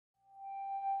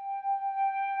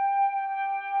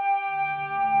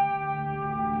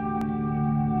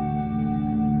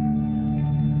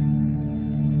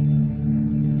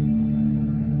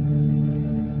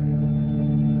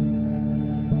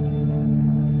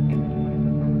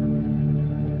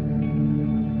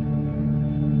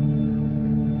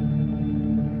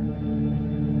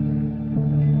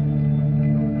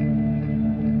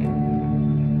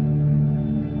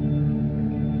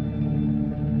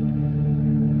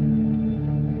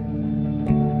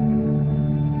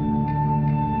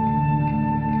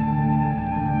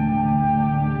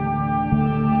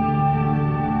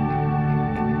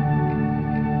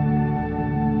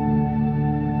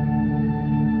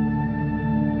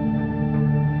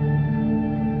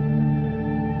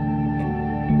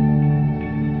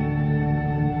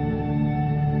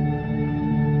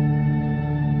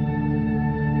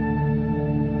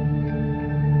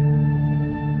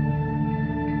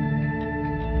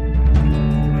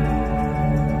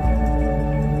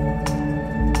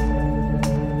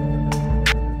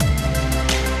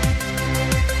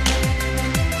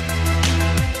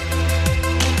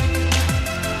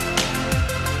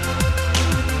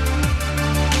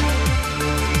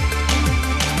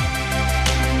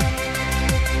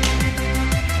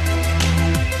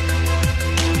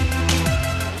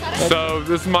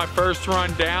This is my first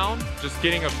run down, just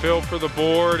getting a feel for the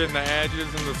board and the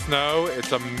edges and the snow.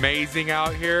 It's amazing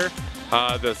out here.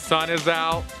 The sun is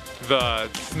out, the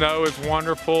snow is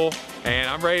wonderful, and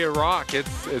I'm ready to rock.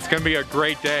 It's gonna be a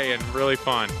great day and really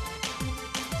fun.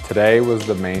 Today was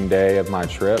the main day of my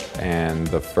trip and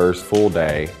the first full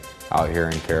day out here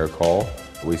in Karakol.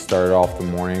 We started off the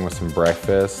morning with some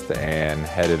breakfast and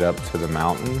headed up to the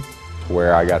mountain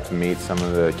where I got to meet some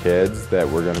of the kids that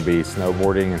were going to be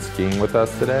snowboarding and skiing with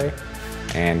us today,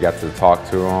 and got to talk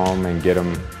to them and get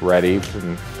them ready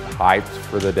and hyped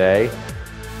for the day.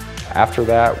 After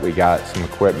that, we got some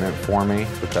equipment for me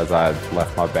because I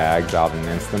left my bags out in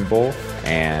Istanbul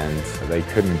and they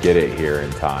couldn't get it here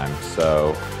in time.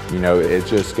 So, you know, it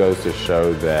just goes to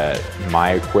show that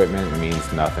my equipment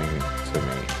means nothing to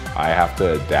me. I have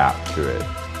to adapt to it.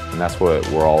 And that's what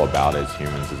we're all about as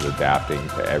humans, is adapting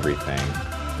to everything.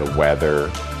 The weather,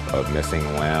 a missing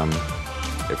limb.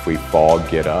 If we fall,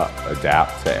 get up.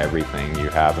 Adapt to everything you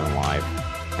have in life,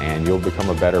 and you'll become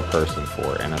a better person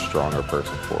for it and a stronger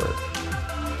person for it.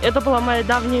 Это была моя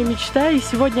давняя мечта, и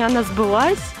сегодня она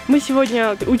сбылась. Мы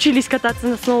сегодня учились кататься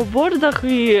на сноубордах,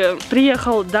 и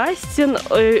приехал Дастин.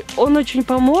 Он очень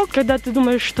помог, когда ты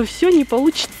думаешь, что все не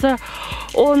получится.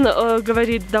 Он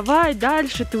говорит: давай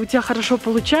дальше, у тебя хорошо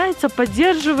получается,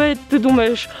 поддерживает. Ты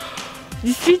думаешь: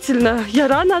 действительно, я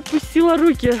рано отпустила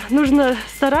руки, нужно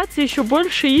стараться еще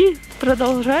больше, и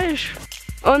продолжаешь.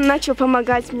 Он начал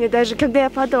помогать мне, даже когда я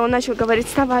падала, он начал говорить: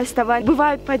 вставай, вставай.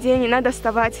 Бывают падения, надо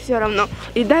вставать все равно.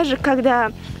 И даже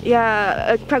когда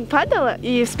я падала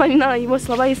и вспоминала его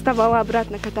слова, и вставала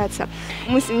обратно кататься.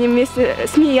 Мы с ним вместе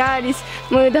смеялись,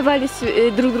 мы давали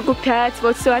друг другу 5,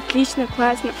 вот все отлично,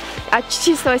 классно. От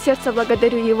чистого сердца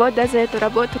благодарю его, да, за эту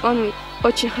работу. Он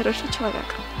очень хороший человек.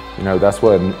 You know, that's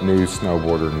what a new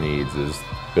snowboarder needs, is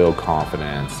build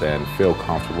confidence and feel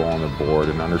comfortable on the board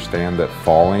and understand that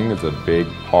falling is a big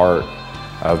part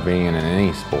of being in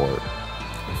any sport.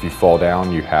 If you fall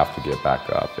down, you have to get back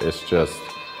up. It's just,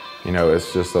 you know,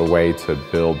 it's just a way to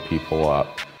build people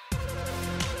up.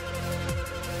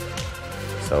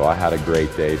 So I had a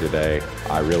great day today.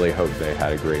 I really hope they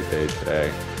had a great day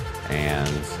today. And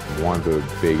one of the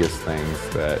biggest things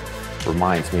that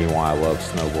reminds me why I love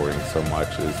snowboarding so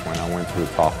much is when I went to the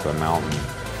top of the mountain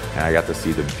and I got to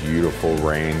see the beautiful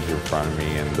range in front of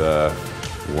me and the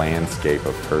landscape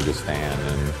of Kyrgyzstan,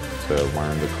 and to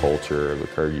learn the culture of the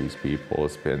Kyrgyz people.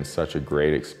 It's been such a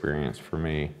great experience for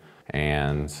me,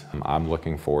 and I'm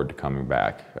looking forward to coming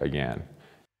back again.